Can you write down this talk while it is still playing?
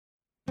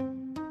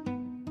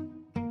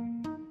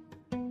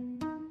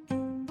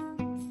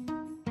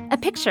A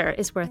picture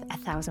is worth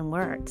 1,000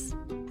 words.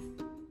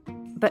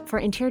 But for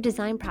interior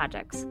design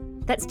projects,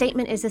 that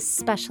statement is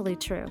especially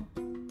true.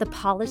 The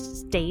polished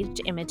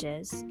staged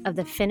images of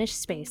the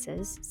finished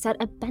spaces set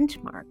a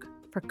benchmark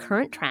for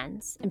current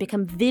trends and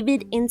become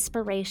vivid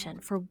inspiration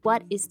for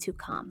what is to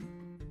come.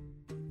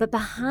 But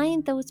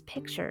behind those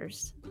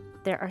pictures,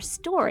 there are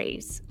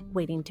stories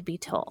waiting to be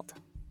told.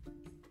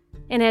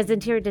 And as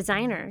interior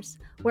designers,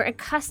 we're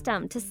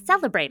accustomed to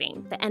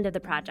celebrating the end of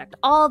the project.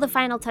 All the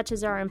final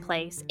touches are in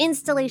place,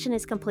 installation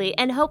is complete,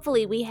 and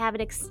hopefully we have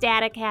an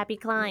ecstatic, happy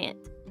client.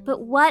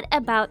 But what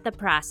about the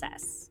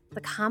process?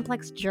 The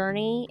complex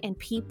journey and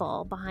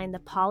people behind the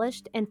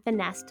polished and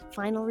finessed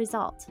final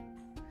result?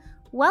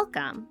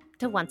 Welcome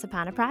to Once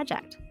Upon a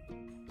Project,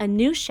 a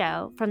new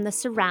show from the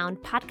Surround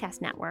Podcast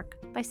Network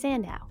by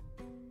Sandow.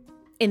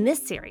 In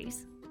this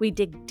series, we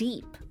dig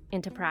deep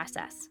into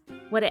process,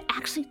 what it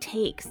actually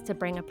takes to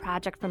bring a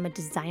project from a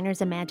designer's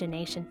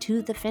imagination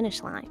to the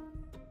finish line.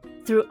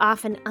 Through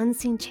often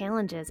unseen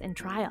challenges and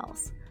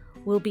trials,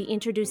 we'll be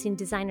introducing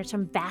designers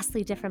from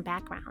vastly different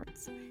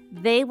backgrounds.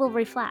 They will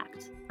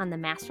reflect on the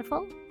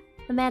masterful,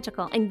 the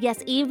magical, and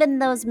yes, even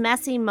those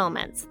messy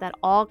moments that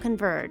all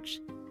converge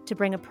to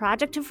bring a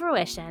project to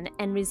fruition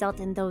and result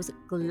in those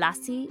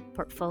glossy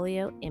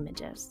portfolio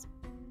images.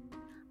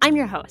 I'm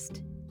your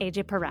host,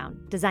 AJ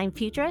Perrone, design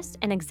futurist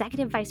and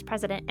executive vice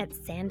president at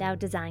Sandow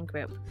Design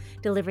Group,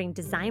 delivering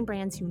design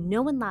brands you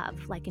know and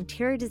love like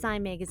Interior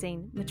Design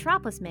Magazine,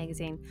 Metropolis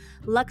Magazine,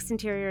 Luxe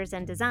Interiors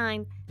and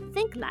Design,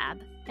 Think Lab,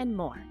 and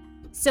more.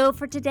 So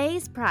for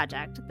today's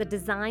project, the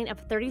design of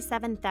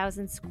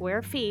 37,000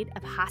 square feet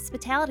of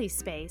hospitality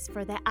space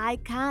for the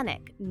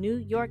iconic New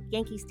York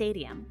Yankee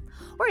Stadium,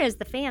 or as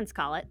the fans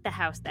call it, the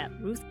house that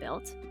Ruth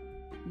built.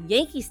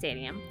 Yankee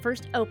Stadium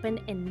first opened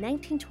in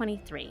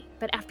 1923,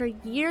 but after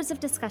years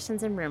of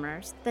discussions and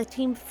rumors, the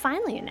team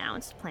finally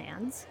announced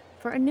plans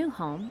for a new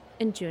home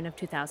in June of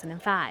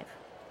 2005.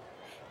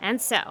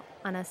 And so,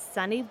 on a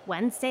sunny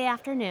Wednesday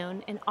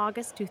afternoon in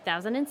August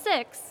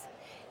 2006,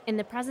 in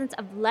the presence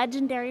of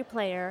legendary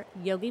player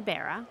Yogi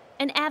Berra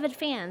and avid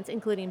fans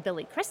including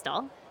Billy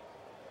Crystal,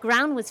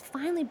 ground was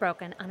finally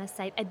broken on a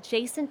site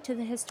adjacent to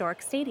the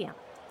historic stadium.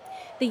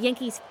 The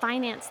Yankees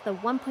financed the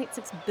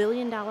 $1.6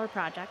 billion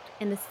project,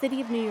 and the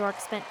city of New York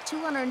spent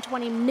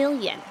 $220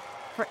 million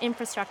for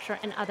infrastructure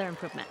and other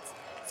improvements.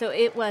 So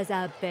it was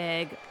a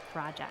big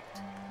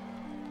project.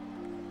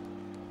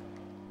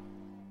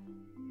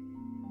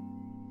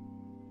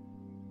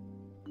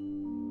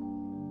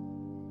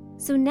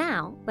 So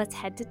now let's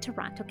head to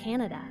Toronto,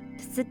 Canada,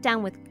 to sit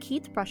down with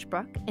Keith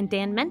Rushbrook and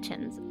Dan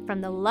Mentions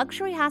from the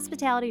luxury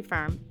hospitality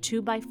firm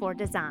 2x4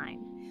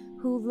 Design,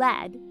 who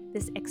led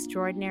this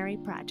extraordinary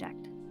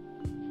project.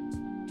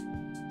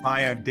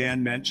 Hi, I'm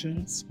Dan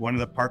Mentions, one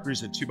of the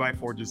partners at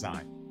 2x4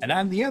 Design. And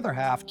I'm the other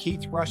half,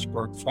 Keith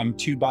Rushbrook from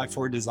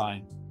 2x4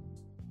 Design.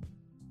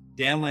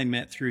 Dan and I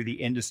met through the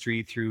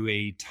industry through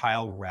a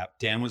tile rep.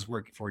 Dan was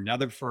working for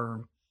another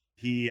firm.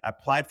 He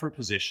applied for a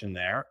position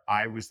there.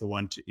 I was the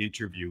one to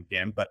interview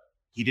him, but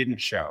he didn't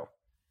show.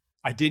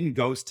 I didn't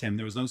ghost him.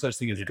 There was no such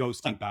thing as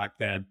ghosting back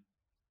then.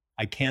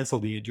 I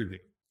canceled the interview.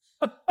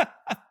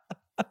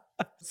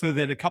 So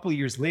then a couple of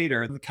years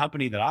later, the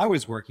company that I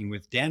was working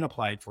with, Dan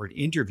applied for an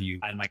interview.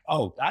 I'm like,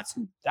 oh, that's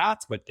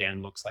what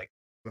Dan looks like.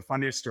 The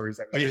funniest story is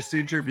that I was just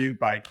interviewed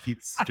by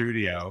Keith's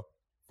studio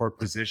for a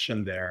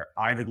position there.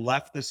 I had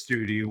left the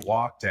studio,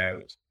 walked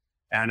out,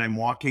 and I'm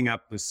walking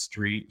up the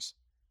street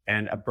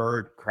and a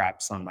bird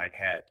craps on my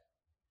head.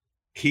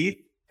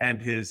 Keith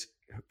and his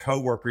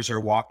coworkers are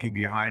walking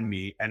behind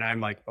me, and I'm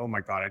like, oh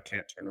my God, I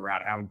can't turn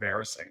around. How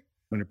embarrassing.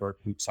 When a bird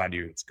poops on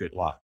you, it's good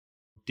luck.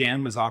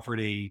 Dan was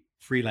offered a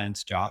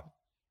freelance job,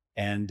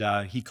 and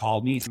he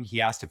called me.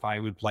 He asked if I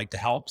would like to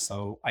help,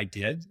 so I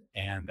did.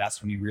 And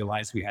that's when we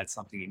realized we had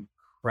something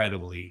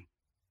incredibly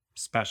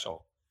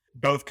special.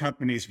 Both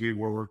companies we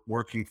were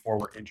working for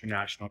were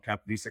international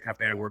companies. The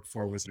company I worked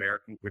for was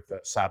American with a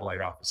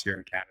satellite office here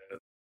in Canada.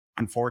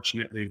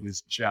 Unfortunately, it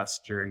was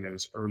just during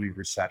those early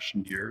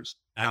recession years,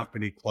 the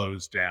company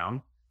closed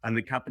down, and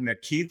the company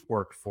that Keith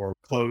worked for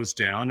closed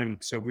down. And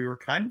so we were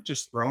kind of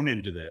just thrown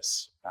into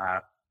this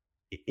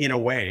in a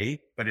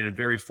way, but in a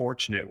very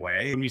fortunate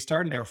way. When we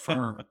started our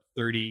firm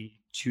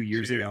 32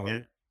 years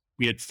ago,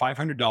 we had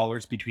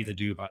 $500 between the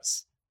two of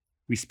us.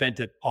 We spent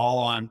it all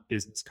on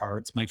business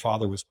cards. My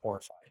father was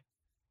horrified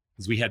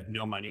because we had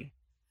no money.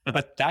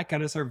 But that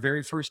got us our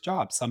very first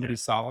job. Somebody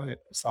saw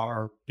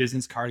our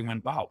business card and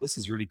went, wow, this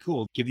is really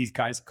cool. Give these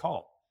guys a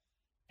call.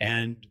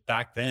 And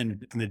back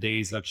then, in the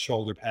days of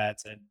shoulder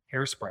pads and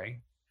hairspray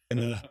in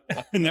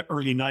the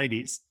early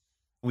 90s,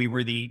 we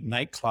were the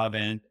nightclub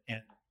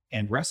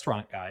and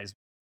restaurant guys.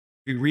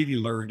 We really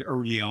learned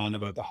early on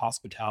about the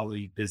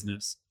hospitality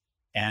business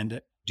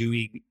and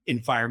doing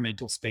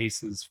environmental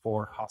spaces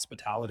for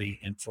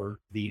hospitality and for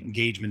the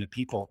engagement of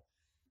people.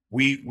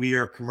 We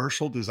are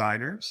commercial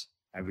designers.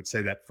 I would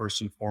say that first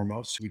and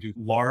foremost. We do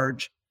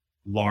large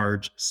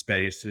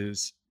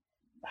spaces,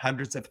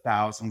 hundreds of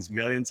thousands,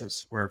 millions of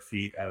square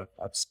feet of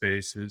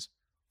spaces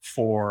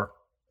for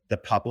the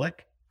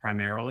public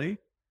primarily.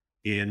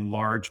 in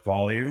large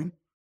volume.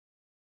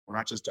 We're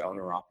not just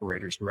owner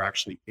operators. We're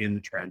actually in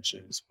the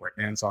trenches. We're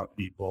hands-on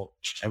people,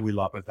 and we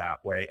love it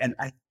that way. And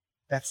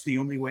that's the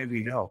only way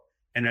we know.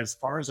 And as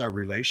far as our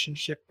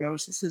relationship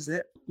goes, this is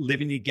it.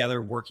 Living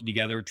together, working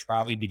together,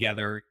 traveling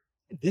together.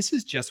 This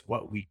is just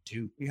what we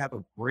do. We have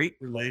a great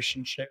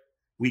relationship.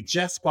 We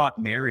just got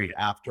married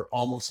after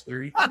almost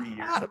 33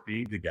 years of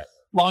being together.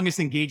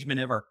 Longest engagement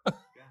ever.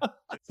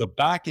 So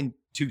back in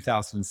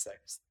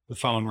 2006, the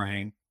phone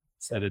rang,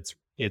 said it's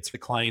the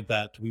client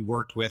that we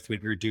worked with when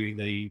we were doing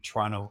the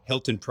Toronto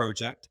Hilton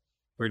project.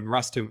 When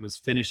Rustin was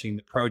finishing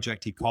the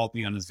project, he called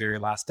me on his very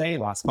last day,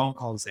 last phone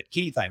call, and said,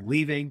 Keith, I'm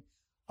leaving.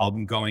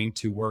 I'm going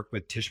to work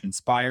with Tishman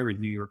Speyer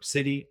in New York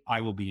City. I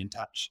will be in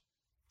touch.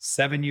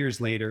 7 years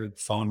later, the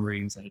phone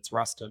rings and it's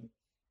Rustin.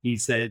 He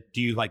said,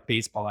 do you like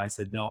baseball? I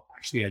said, no,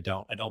 actually, I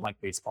don't. I don't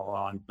like baseball.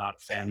 I'm not a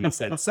fan. He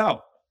said,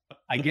 so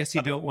I guess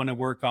you don't want to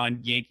work on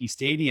Yankee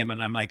Stadium.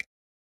 And I'm like,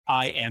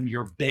 I am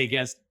your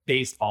biggest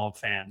baseball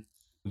fan.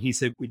 He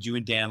said, would you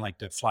and Dan like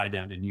to fly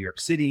down to New York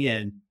City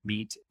and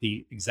meet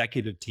the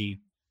executive team?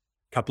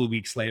 A couple of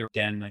weeks later,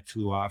 Dan and I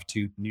flew off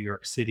to New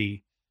York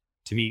City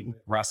to meet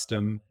with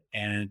Rustin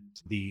and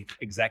the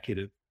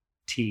executive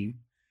team.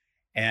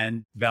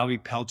 And Valerie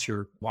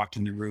Pelcher walked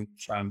in the room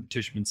from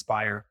Tishman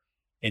Speyer.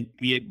 And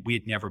we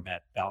had never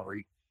met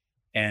Valerie.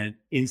 And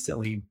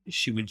instantly,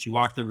 when she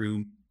walked in the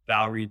room,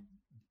 Valerie,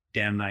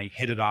 Dan and I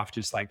hit it off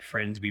just like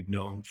friends we've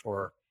known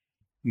for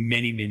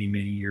many, many,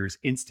 many years,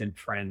 instant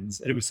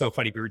friends. And it was so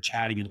funny. We were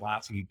chatting and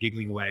laughing and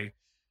giggling away.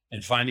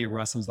 And finally,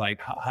 Russ was like,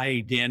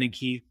 hi, Dan and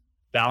Keith,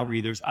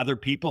 Valerie, there's other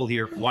people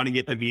here who want to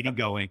get the meeting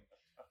going.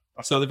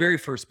 So the very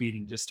first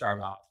meeting just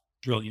started off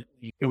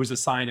brilliantly. It was a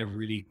sign of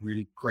really,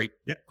 really great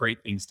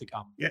things to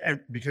come. Yeah, and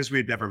because we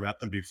had never met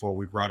them before,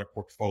 we brought a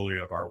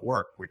portfolio of our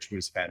work, which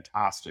was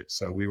fantastic.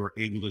 So we were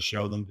able to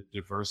show them the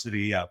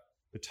diversity of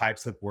the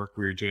types of work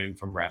we were doing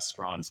from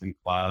restaurants and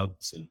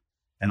clubs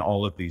and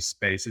all of these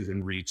spaces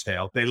in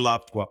retail. They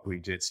loved what we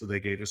did, so they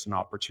gave us an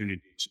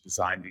opportunity to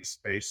design these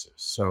spaces.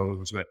 So it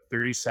was about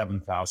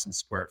 37,000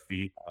 square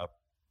feet of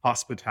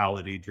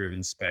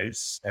hospitality-driven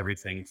space,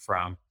 everything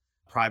from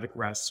private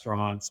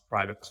restaurants,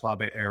 private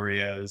club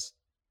areas,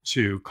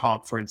 to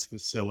conference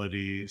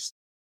facilities.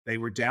 They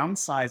were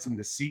downsizing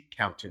the seat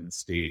count in the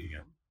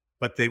stadium,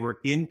 but they were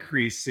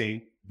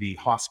increasing the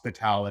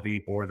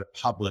hospitality or the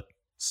public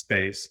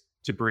space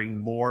to bring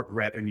more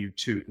revenue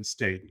to the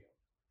stadium,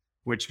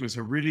 which was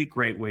a really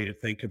great way to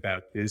think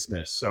about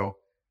business. So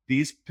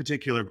these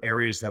particular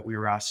areas that we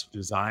were asked to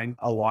design,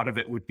 a lot of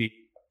it would be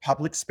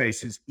public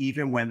spaces,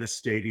 even when the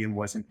stadium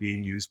wasn't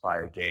being used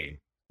by a game.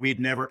 We'd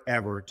never,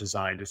 ever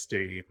designed a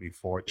stadium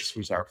before. This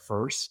was our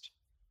first.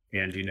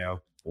 And,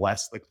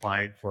 bless the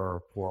client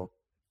for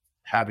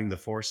having the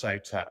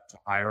foresight to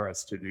hire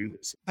us to do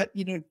this. But,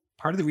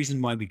 part of the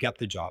reason why we got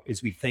the job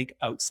is we think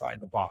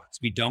outside the box.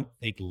 We don't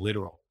think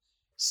literal.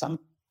 Some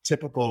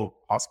typical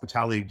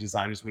hospitality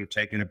designers would have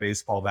taken a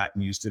baseball bat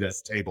and used it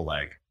as a table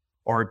leg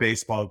or a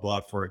baseball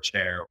glove for a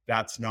chair.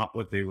 That's not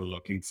what they were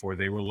looking for.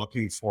 They were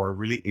looking for a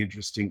really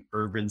interesting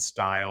urban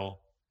style,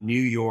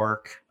 New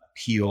York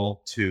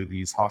appeal to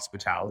these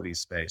hospitality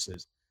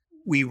spaces.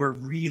 We were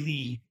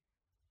really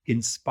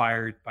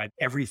inspired by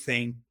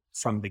everything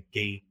from the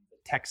game, the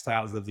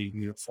textiles of the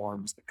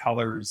uniforms, the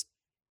colors,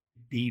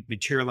 the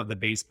material of the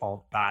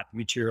baseball bat,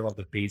 material of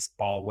the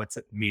baseball, what's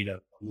it made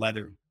of,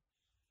 leather,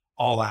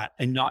 all that,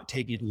 and not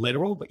taking it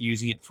literal, but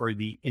using it for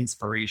the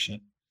inspiration.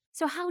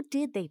 So how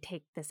did they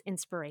take this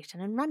inspiration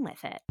and run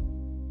with it?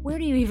 Where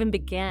do you even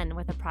begin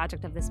with a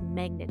project of this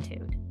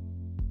magnitude?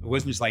 It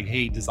wasn't just like,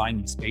 hey, design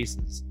these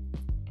spaces.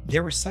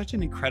 There was such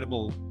an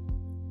incredible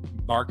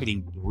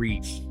marketing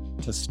brief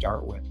to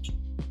start with.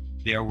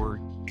 There were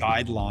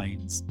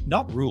guidelines,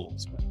 not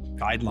rules, but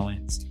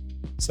guidelines.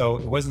 So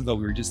it wasn't though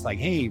we were just like,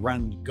 hey,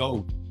 run,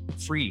 go,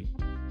 free.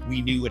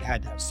 We knew it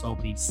had to have so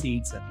many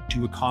seats and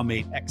to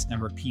accommodate X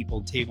number of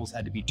people, tables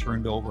had to be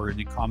turned over and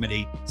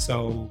accommodate.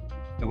 So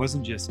it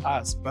wasn't just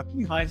us, but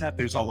behind that,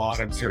 there's a lot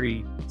of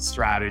very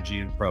strategy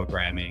and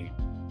programming.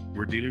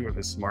 We're dealing with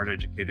a smart,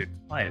 educated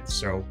client.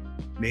 So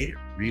made it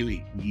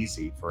really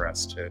easy for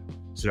us to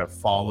sort of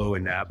follow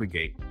and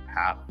navigate the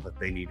path that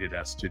they needed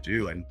us to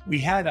do. And we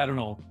had, I don't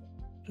know,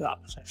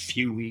 a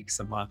few weeks,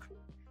 a month,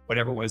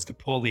 whatever it was, to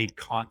pull the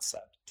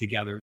concept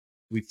together.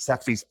 We've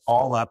set these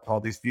all up, all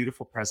these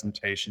beautiful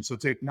presentations. So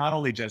it's not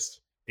only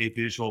just a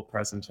visual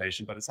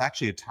presentation, but it's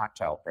actually a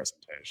tactile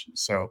presentation.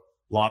 So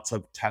lots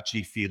of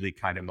touchy-feely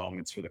kind of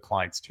moments for the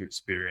clients to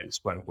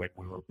experience when we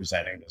were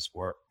presenting this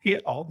work. We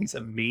had all these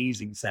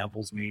amazing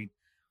samples made,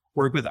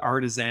 work with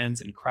artisans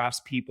and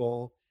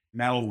craftspeople,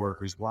 metal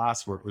workers,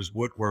 glass workers,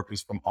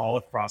 woodworkers from all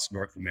across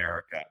North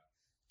America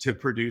to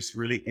produce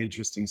really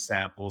interesting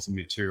samples and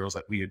materials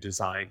that we had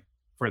designed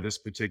for this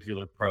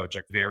particular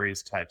project,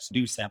 various types.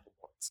 Do sample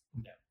boards.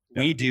 Yeah.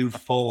 We do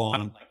full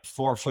on like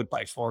 4 foot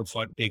by 4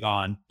 foot, big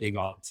on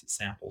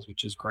samples,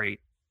 which is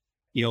great.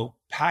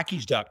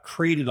 Packaged up,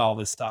 created all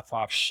this stuff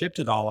off, shipped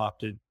it all up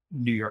to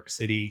New York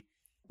City.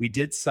 We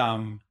did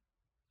some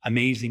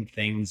amazing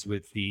things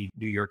with the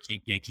New York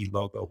Yankee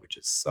logo, which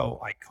is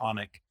so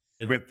iconic.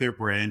 With their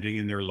branding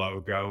and their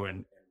logo,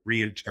 and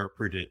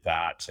reinterpreted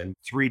that, and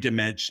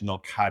three-dimensional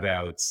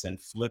cutouts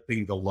and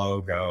flipping the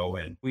logo.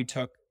 And We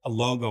took a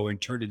logo and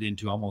turned it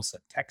into almost a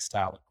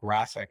textile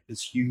graphic,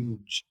 this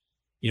huge,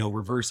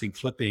 reversing,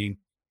 flipping.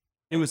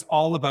 It was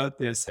all about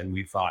this. and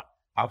we thought,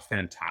 how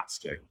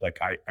fantastic. Like,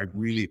 I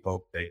really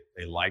hope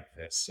they like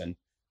this. And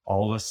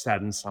all of a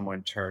sudden,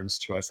 someone turns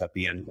to us at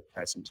the end of the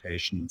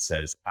presentation and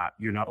says,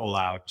 you're not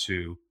allowed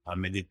to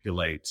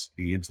manipulate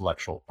the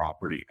intellectual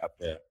property of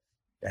the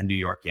New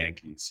York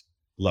Yankees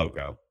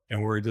logo.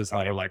 And we're just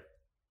like,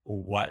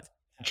 what?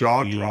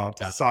 Jaw drop,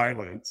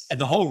 silence. And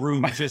the whole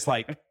room was just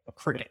like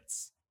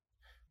crickets.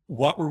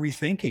 What were we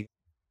thinking?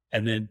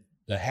 And then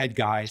the head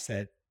guy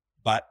said,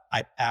 but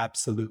I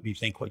absolutely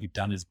think what you've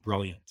done is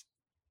brilliant.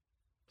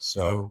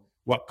 So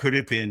what could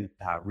have been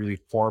a really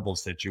horrible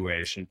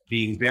situation,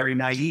 being very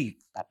naive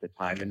at the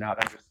time and not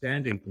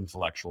understanding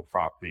intellectual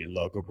property and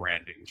logo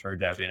branding,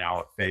 turned out in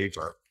our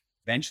favor.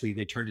 Eventually,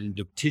 they turned it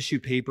into tissue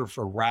paper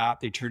for wrap.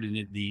 They turned it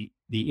into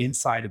the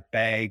inside of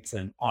bags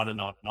and on and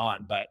on and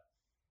on. But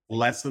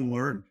lesson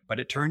learned. But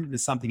it turned into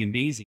something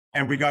amazing.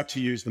 And we got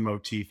to use the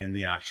motif in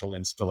the actual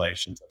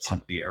installations of some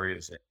of the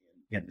areas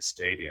in the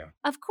stadium.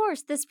 Of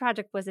course, this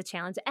project was a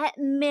challenge at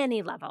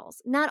many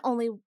levels. Not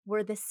only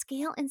were the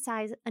scale and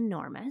size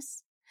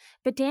enormous,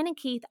 but Dan and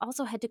Keith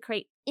also had to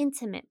create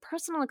intimate,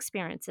 personal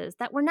experiences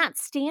that were not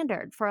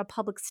standard for a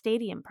public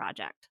stadium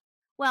project.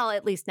 Well,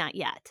 at least not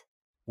yet.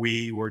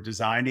 We were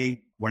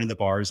designing one of the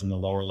bars in the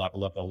lower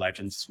level of the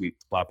Legends Suite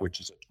Club,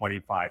 which is a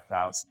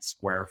 25,000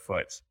 square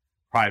foot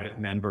private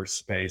member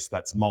space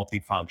that's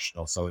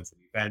multifunctional. So it's an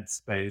event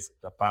space,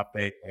 it's a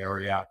buffet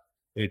area.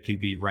 It can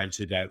be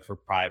rented out for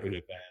private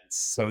events.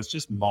 So it's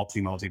just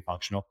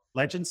multifunctional.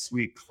 Legends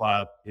Suite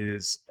Club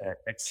is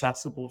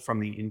accessible from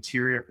the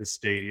interior of the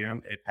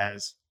stadium. It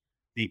has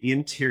the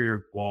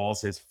interior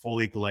walls is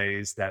fully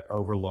glazed that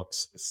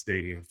overlooks the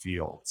stadium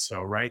field.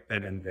 So right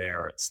then and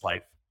there, it's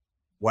like,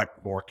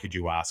 what more could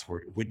you ask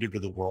for? Window to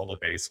the world of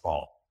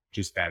baseball, which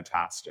is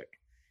fantastic.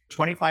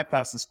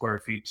 25,000 square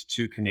feet to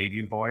two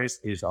Canadian boys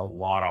is a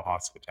lot of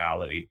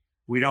hospitality.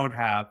 We don't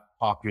have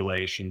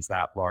populations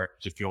that large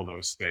to fill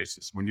those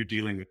spaces. When you're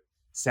dealing with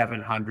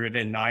 700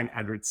 and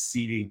 900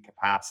 seating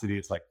capacity,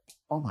 it's like,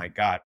 oh my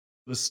God.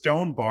 The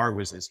stone bar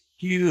was this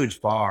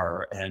huge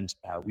bar, and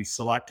we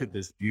selected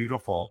this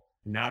beautiful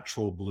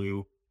natural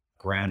blue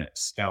granite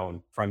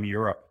stone from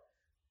Europe.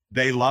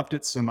 They loved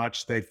it so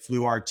much, they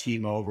flew our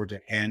team over to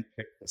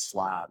handpick the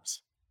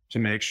slabs to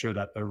make sure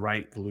that the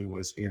right glue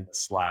was in the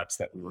slabs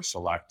that we were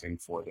selecting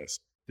for this.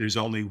 There's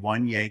only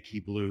one Yankee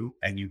Blue,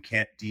 and you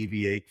can't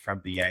deviate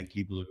from the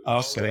Yankee Blue.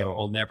 Oh, so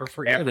we'll never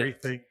forget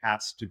everything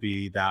has to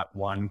be that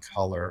one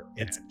color.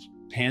 It's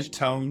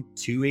Pantone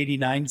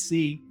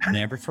 289C.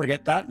 Never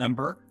forget that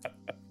number.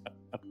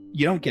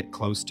 You don't get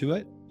close to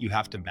it. You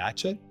have to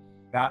match it.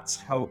 That's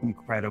how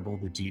incredible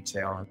the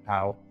detail and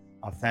how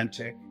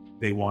authentic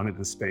they wanted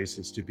the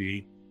spaces to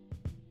be.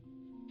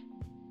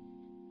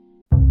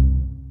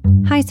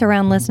 Hi,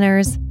 Surround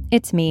listeners.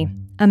 It's me,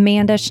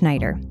 Amanda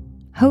Schneider,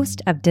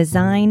 host of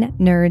Design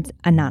Nerds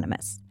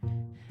Anonymous.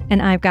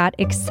 And I've got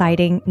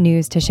exciting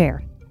news to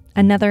share.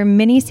 Another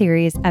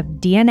mini-series of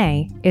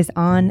DNA is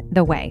on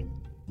the way.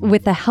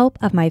 With the help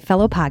of my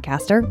fellow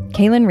podcaster,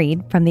 Kaylin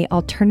Reed from the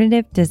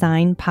Alternative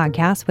Design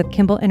Podcast with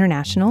Kimball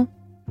International,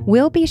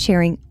 we'll be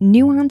sharing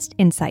nuanced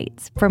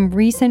insights from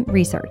recent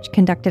research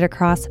conducted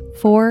across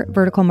 4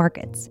 vertical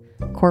markets: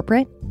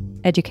 corporate,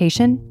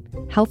 education,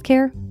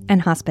 healthcare,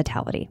 and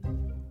hospitality.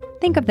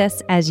 Think of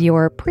this as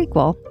your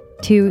prequel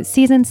to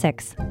Season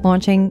 6,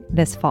 launching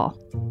this fall.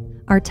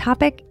 Our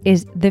topic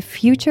is the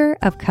future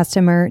of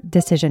customer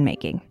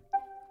decision-making.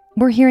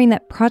 We're hearing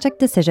that project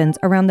decisions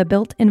around the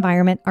built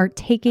environment are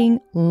taking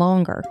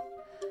longer,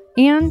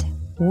 and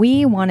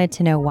we wanted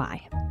to know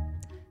why.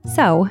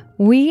 So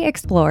we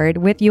explored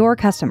with your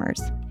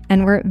customers,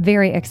 and we're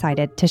very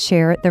excited to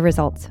share the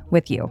results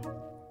with you.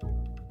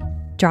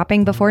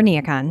 Dropping before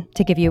NeoCon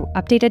to give you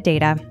updated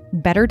data,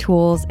 better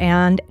tools,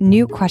 and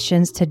new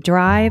questions to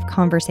drive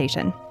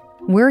conversation.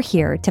 We're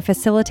here to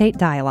facilitate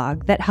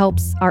dialogue that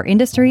helps our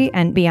industry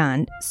and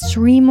beyond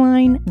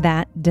streamline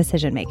that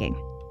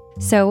decision-making.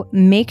 So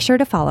make sure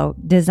to follow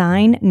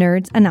Design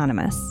Nerds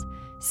Anonymous,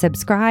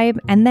 subscribe,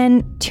 and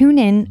then tune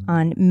in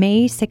on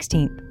May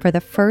 16th for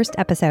the first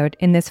episode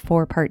in this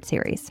 4-part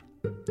series.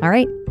 All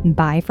right,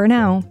 bye for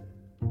now.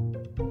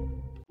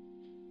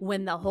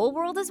 When the whole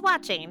world is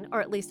watching,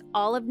 or at least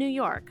all of New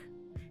York,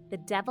 the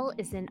devil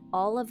is in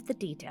all of the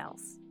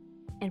details.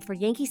 And for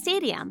Yankee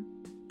Stadium,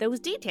 those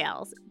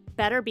details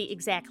better be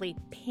exactly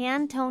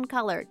Pantone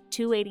color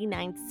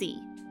 289C.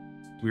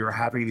 We were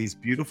having these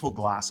beautiful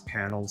glass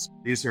panels.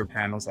 These are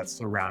panels that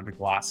surround a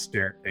glass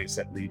staircase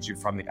that leads you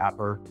from the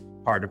upper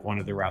part of one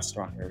of the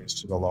restaurant areas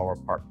to the lower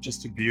part.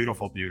 Just a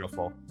beautiful,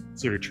 beautiful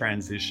sort of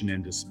transition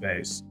into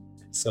space.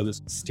 So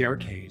this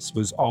staircase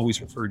was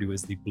always referred to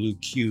as the blue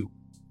cube.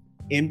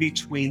 In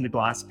between the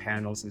glass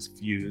panels is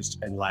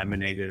fused and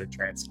laminated a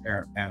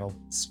transparent panel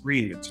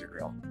screen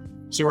material.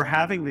 So we're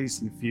having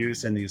these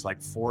infused in these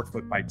like 4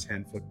 foot by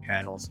 10 foot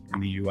panels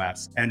in the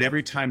US. And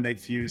every time they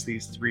fuse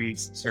these three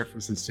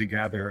surfaces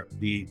together,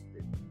 these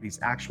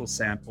actual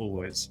sample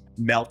was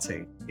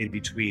melting in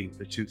between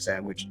the two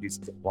sandwich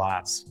pieces of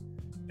glass.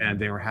 And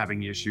they were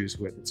having issues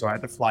with it. So I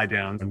had to fly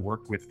down and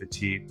work with the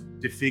team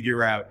to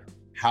figure out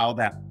how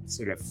that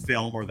sort of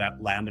film or that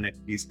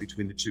laminate piece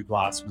between the two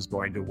glass was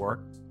going to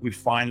work. We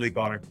finally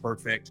got it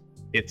perfect.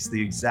 It's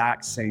the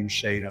exact same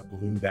shade of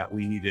blue that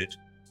we needed.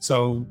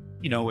 So,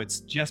 it's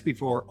just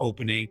before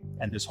opening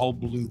and this whole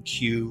blue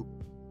queue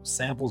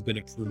sample's been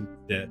approved.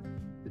 The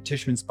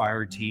Tissue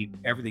Inspired team,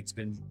 everything's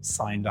been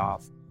signed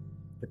off.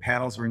 The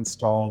panels were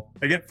installed.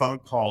 I get a phone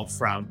call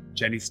from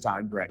Jenny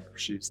Steinbrenner.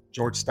 She's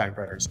George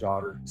Steinbrenner's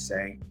daughter,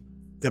 saying,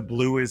 the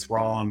blue is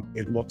wrong.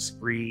 It looks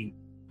green.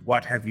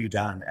 What have you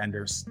done? And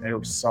they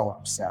were so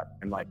upset.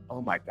 I'm like,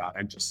 oh my God,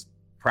 I'm just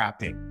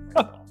crapping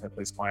at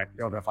this point. I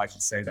don't know if I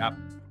should say that.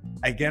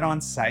 I get on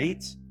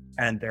site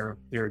and they're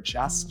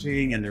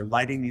adjusting and they're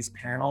lighting these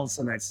panels.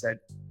 And I said,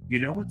 you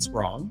know what's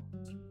wrong?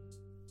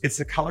 It's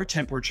the color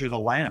temperature of the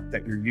lamp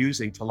that you're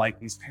using to light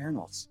these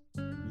panels.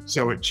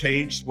 So it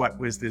changed what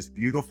was this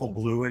beautiful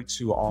blue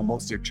into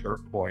almost a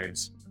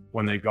turquoise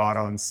when they got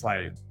on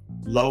site.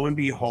 Lo and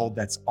behold,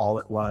 that's all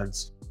it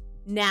was.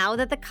 Now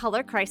that the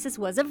color crisis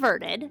was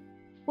averted,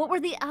 what were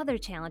the other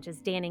challenges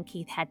Dan and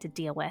Keith had to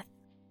deal with?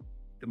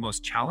 The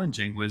most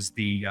challenging was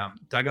the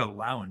dugout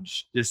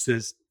lounge.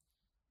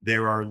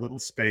 There are little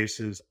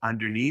spaces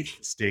underneath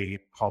the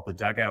stadium called the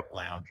dugout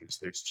lounges.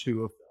 There's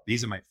two of them.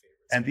 These are my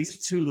favorites. And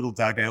these two little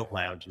dugout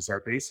lounges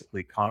are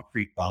basically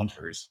concrete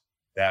bunkers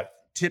that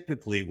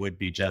typically would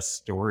be just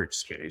storage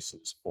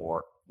spaces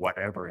for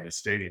whatever in a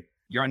stadium.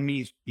 You're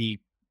underneath the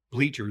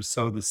bleachers,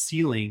 so the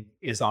ceiling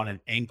is on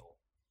an angle.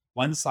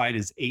 One side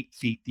is 8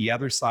 feet, the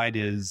other side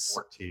is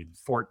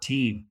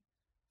 14.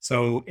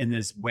 So in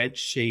this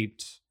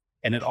wedge-shaped,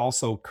 and it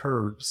also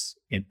curves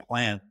in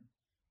plan,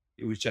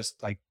 it was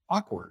just like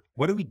awkward.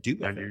 What do we do?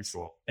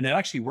 Unusual. And it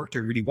actually worked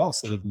out really well.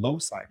 So the low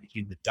side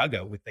became the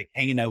dugout with like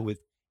hanging out with,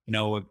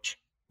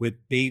 with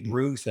Babe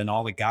Ruth and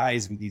all the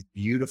guys with these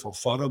beautiful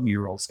photo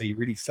murals. So you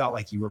really felt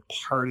like you were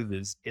part of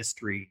this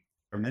history.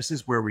 And this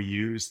is where we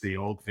use the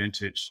old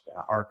vintage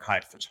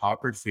archive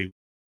photography.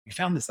 We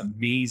found this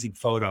amazing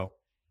photo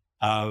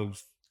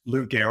of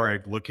Lou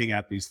Gehrig looking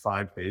at these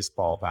 5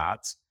 baseball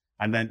bats.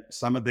 And then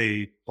some of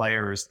the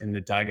players in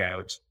the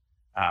dugout,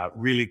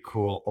 really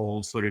cool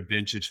old sort of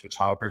vintage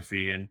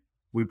photography. And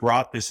we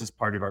brought this as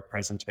part of our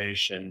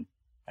presentation.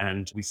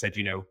 And we said,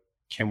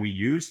 can we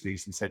use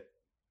these? And said,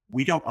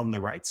 we don't own the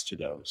rights to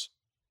those.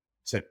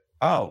 Said,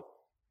 oh,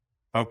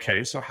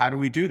 okay. So how do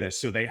we do this?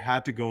 So they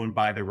had to go and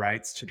buy the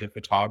rights to the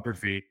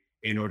photography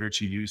in order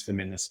to use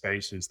them in the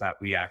spaces that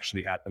we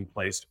actually had them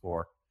placed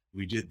for.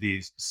 We did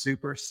these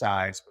super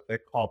sized, what they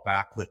call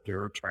backlit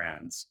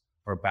Duratrans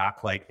or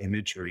backlight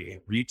imagery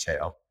in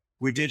retail.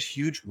 We did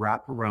huge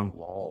wraparound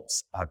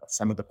walls of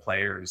some of the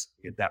players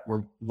that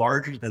were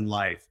larger than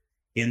life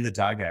in the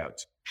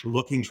dugout,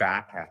 looking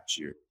back at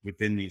you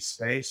within these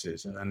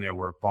spaces. And then there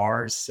were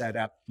bars set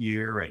up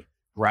here and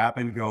grab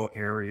and go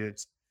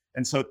areas.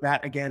 And so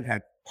that again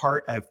had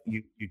part of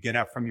you get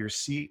up from your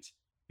seat,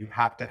 you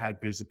have to have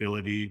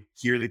visibility,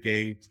 hear the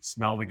game,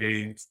 smell the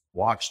game,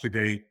 watch the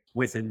game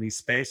within these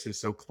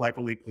spaces. So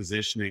cleverly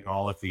positioning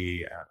all of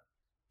the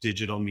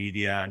digital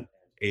media and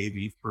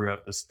AV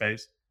throughout the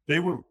space. They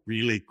were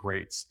really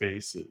great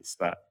spaces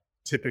that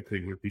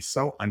typically would be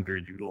so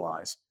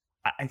underutilized.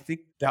 I think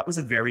that was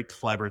a very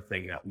clever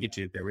thing that we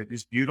did. There were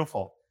these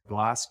beautiful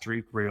glass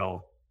drip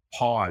rail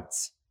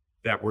pods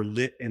that were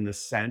lit in the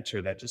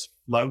center that just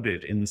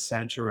floated in the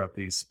center of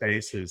these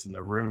spaces in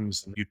the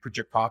rooms. And you'd put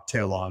your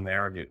cocktail on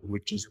there and it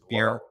would just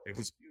beer. It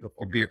was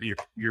beautiful.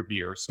 Your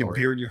beer. Sorry. Your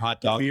beer and your hot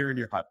dog. Beer and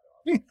your hot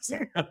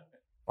dog.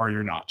 Or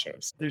your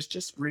nachos. There's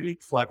just really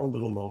clever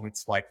little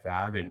moments like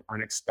that and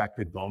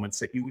unexpected moments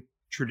that you would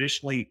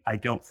traditionally, I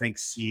don't think,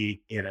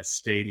 see in a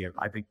stadium.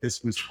 I think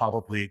this was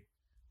probably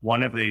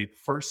one of the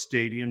first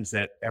stadiums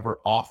that ever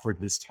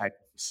offered this type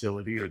of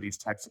facility or these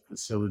types of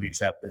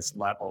facilities at this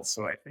level.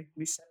 So I think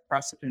we set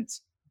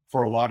precedents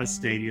for a lot of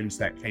stadiums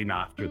that came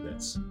after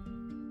this.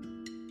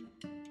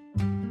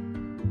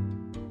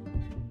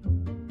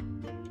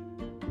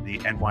 The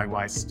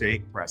NYY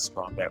steak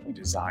restaurant that we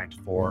designed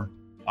for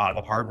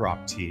the Hard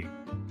Rock team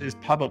is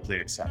publicly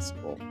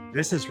accessible.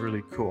 This is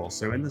really cool.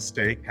 So in the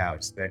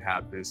steakhouse, they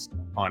have this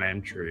on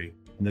entry,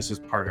 and this is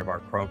part of our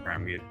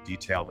program. We had to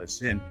detail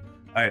this in.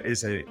 I'm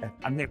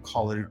going to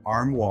call it an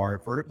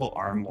armoire, vertical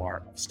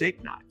armoire of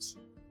steak knives.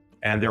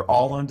 And they're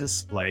all on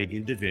display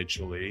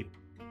individually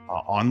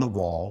on the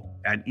wall,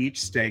 and each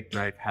steak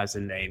knife has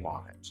a name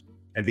on it.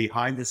 And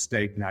behind the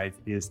steak knife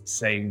is the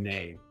same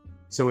name.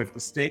 So if the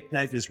steak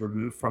knife is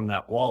removed from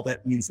that wall,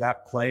 that means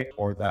that plate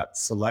or that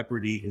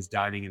celebrity is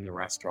dining in the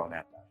restaurant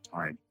at that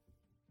time.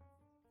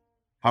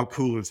 How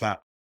cool is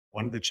that?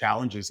 One of the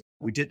challenges,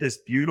 we did this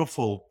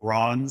beautiful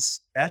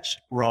etched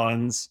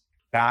bronze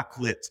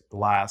backlit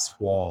glass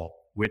wall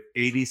with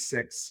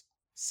 86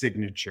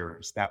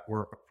 signatures that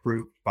were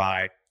approved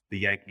by the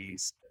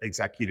Yankees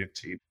executive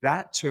team.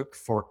 That took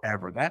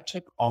forever. That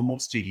took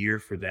almost a year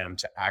for them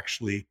to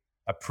actually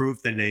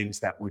approve the names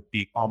that would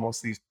be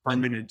almost these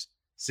permanent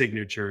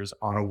signatures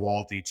on a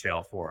wall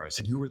detail for us.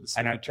 And who were the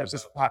signatures?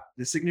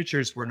 The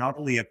signatures were not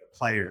only of the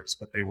players,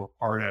 but they were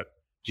part of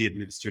the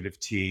administrative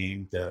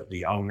team,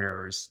 the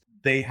owners.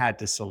 They had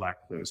to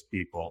select those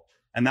people.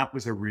 And that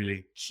was a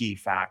really key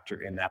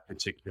factor in that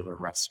particular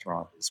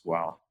restaurant as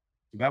well.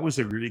 That was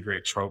a really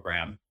great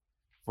program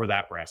for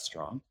that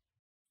restaurant.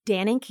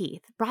 Dan and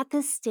Keith brought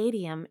this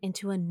stadium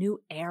into a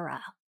new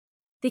era.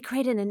 They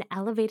created an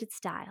elevated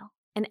style,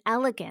 an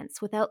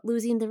elegance without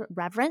losing the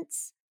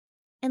reverence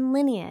and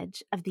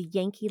lineage of the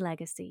Yankee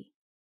legacy.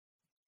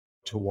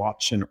 To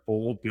watch an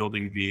old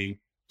building being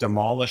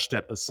demolished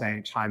at the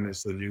same time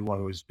as the new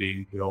one was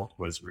being built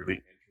was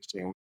really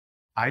interesting.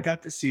 I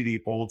got to see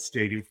the old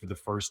stadium for the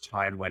first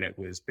time when it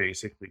was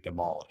basically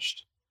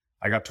demolished.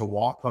 I got to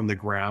walk on the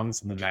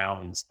grounds and the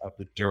mounds of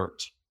the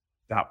dirt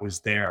that was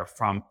there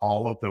from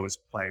all of those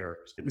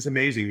players. It was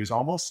amazing. It was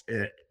almost,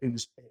 it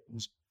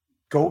was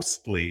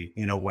ghostly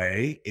in a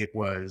way. It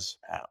was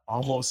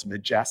almost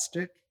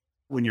majestic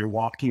when you're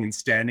walking and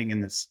standing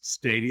in this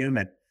stadium,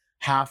 and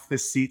half the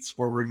seats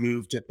were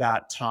removed at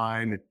that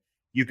time. And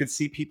you could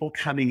see people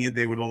coming in.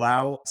 They would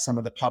allow some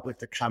of the public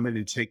to come in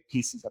and take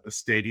pieces of the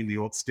stadium, the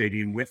old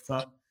stadium, with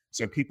them.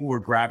 So people were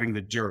grabbing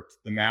the dirt,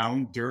 the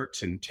mound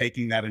dirt, and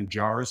taking that in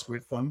jars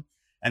with them.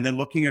 And then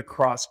looking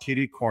across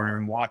kitty corner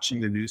and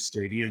watching the new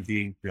stadium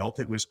being built.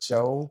 It was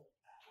so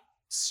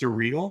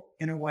surreal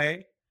in a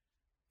way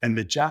and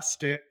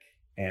majestic.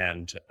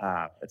 And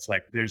it's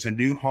like there's a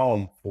new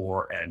home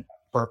for a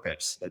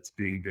purpose that's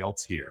being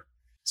built here.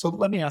 So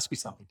let me ask you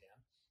something, Dan.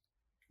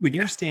 When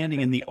you're standing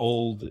in the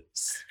old,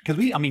 because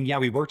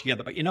we work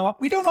together, but you know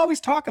what? We don't always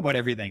talk about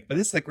everything, but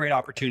this is a great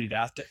opportunity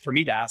for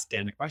me to ask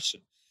Dan a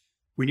question.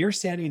 When you're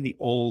standing in the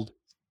old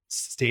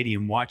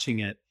stadium watching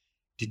it,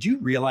 did you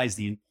realize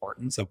the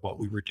importance of what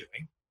we were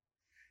doing?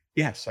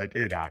 Yes, I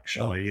did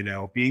actually.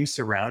 Being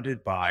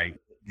surrounded by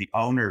the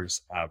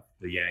owners of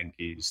the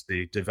Yankees,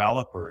 the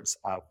developers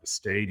of the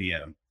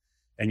stadium,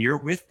 and you're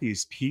with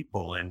these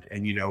people and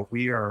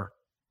we are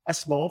a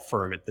small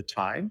firm at the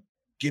time,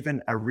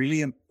 given a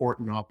really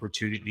important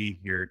opportunity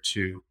here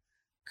to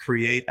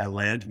create a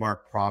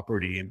landmark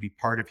property and be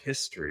part of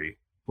history,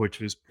 which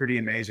was pretty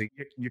amazing.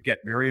 You get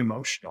very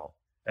emotional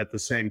at the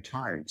same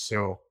time.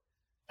 So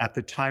at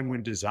the time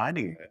when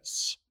designing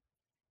this,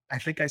 I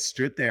think I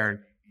stood there and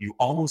you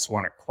almost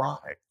want to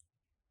cry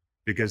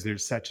because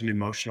there's such an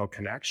emotional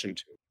connection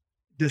to it.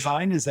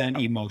 Design is an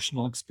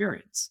emotional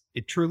experience.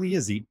 It truly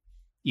is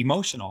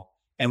emotional.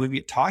 And when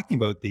we're talking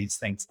about these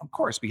things, of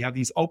course, we have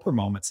these Oprah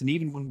moments. And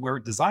even when we're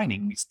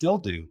designing, we still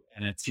do.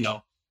 And it's,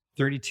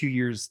 32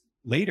 years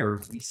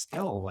later, we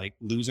still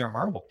lose our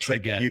marbles. I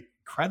get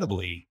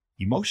incredibly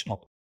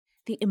emotional.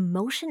 The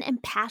emotion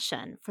and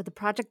passion for the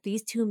project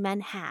these two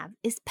men have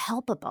is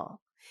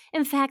palpable.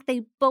 In fact,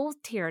 they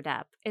both teared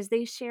up as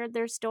they shared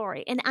their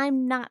story, and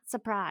I'm not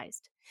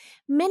surprised.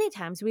 Many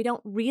times we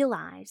don't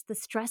realize the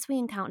stress we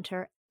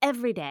encounter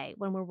every day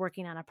when we're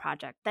working on a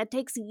project that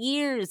takes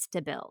years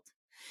to build.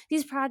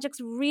 These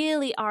projects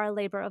really are a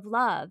labor of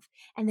love.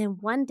 And then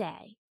one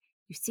day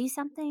you see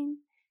something,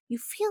 you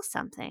feel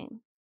something,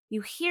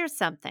 you hear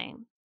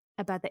something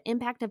about the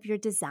impact of your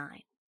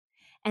design.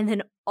 And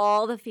then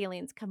all the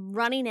feelings come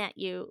running at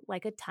you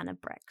like a ton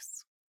of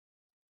bricks.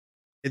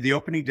 The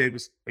opening date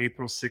was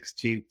April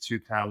 16th,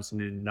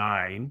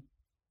 2009.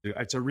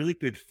 It's a really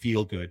good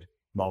feel-good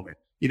moment.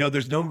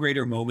 There's no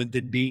greater moment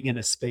than being in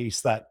a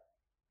space that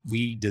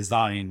we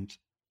designed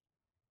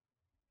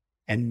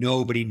and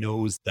nobody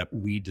knows that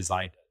we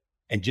designed it.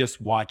 And just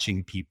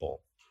watching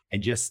people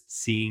and just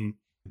seeing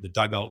the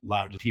dugout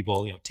lounge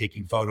people,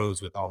 taking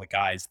photos with all the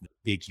guys, the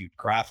big, huge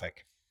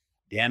graphic.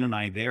 Dan and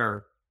I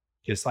there,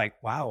 just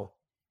like, wow,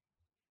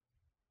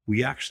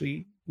 we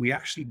actually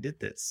did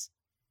this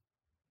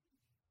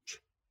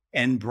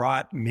and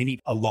brought many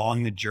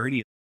along the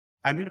journey.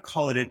 I'm going to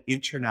call it an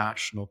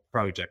international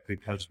project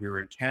because we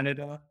were in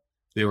Canada.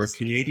 There were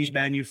Canadian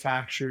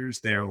manufacturers.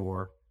 There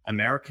were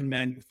American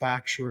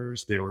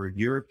manufacturers. There were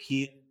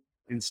European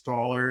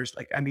installers.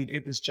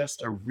 It was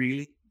just a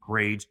really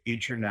great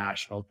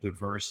international,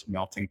 diverse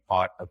melting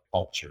pot of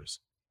cultures.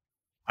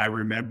 I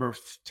remember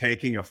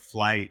taking a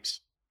flight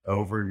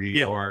over New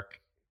York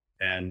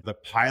and the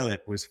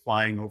pilot was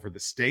flying over the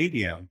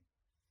stadium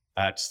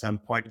at some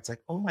point. It's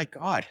like, oh my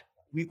God,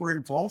 we were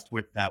involved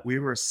with that. We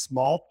were a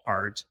small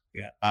part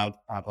of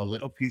a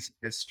little piece of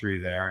history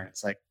there. And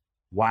it's like,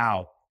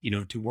 wow,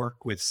 to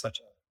work with such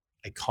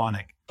an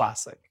iconic,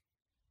 classic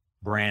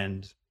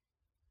brand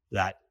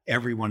that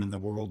everyone in the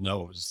world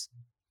knows,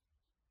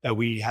 that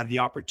we had the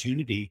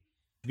opportunity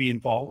to be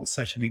involved with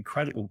such an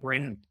incredible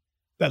brand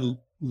that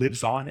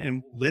lives on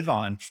and will live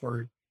on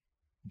for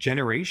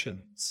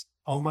generations.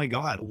 Oh my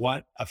God,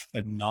 what a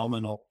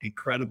phenomenal,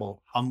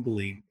 incredible,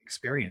 humbling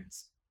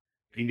experience.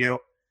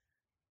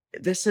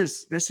 This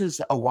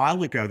is a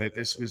while ago that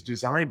this was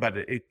designed, but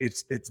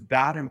it's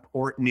that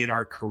important in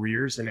our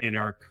careers and in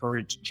our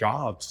current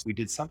jobs. We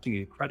did something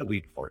incredibly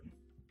important.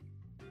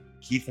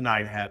 Keith and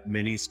I have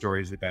many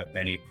stories about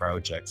many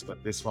projects,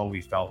 but this one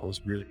we felt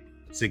was really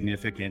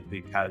significant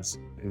because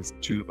it was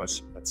two of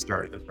us that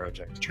started the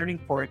project. Turning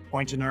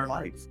point in our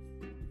life.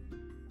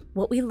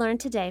 What we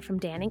learned today from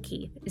Dan and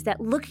Keith is that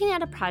looking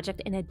at a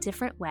project in a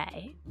different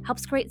way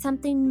helps create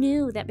something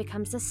new that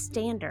becomes a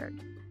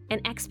standard,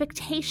 an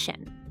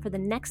expectation for the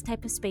next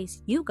type of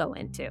space you go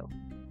into.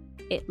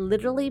 It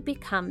literally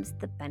becomes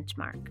the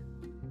benchmark.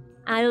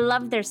 I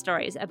love their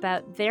stories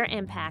about their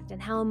impact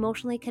and how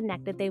emotionally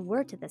connected they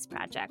were to this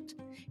project,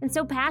 and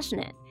so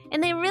passionate.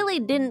 And they really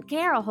didn't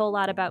care a whole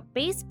lot about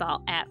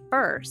baseball at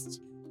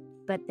first,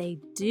 but they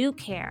do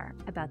care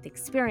about the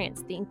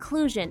experience, the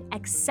inclusion,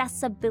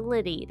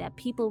 accessibility that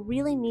people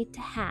really need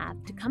to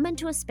have to come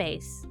into a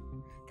space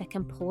that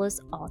can pull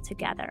us all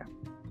together.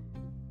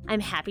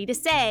 I'm happy to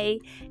say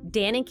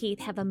Dan and Keith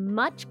have a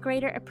much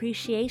greater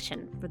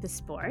appreciation for the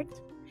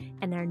sport,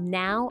 and they're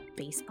now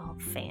baseball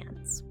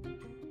fans.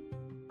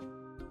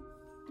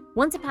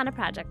 Once Upon a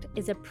Project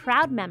is a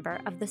proud member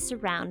of the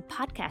Surround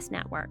Podcast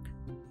Network.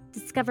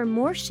 Discover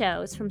more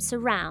shows from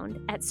Surround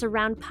at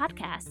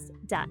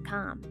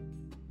surroundpodcasts.com.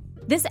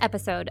 This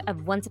episode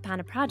of Once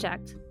Upon a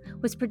Project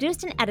was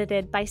produced and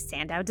edited by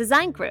Sandow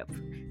Design Group.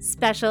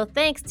 Special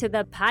thanks to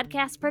the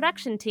podcast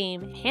production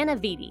team, Hannah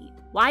Vitti,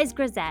 Wise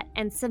Grisette,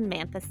 and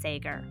Samantha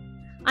Sager.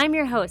 I'm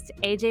your host,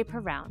 AJ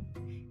Perrone.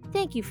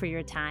 Thank you for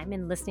your time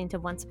in listening to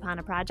Once Upon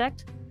a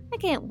Project. I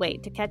can't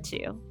wait to catch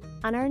you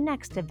on our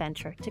next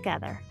adventure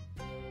together.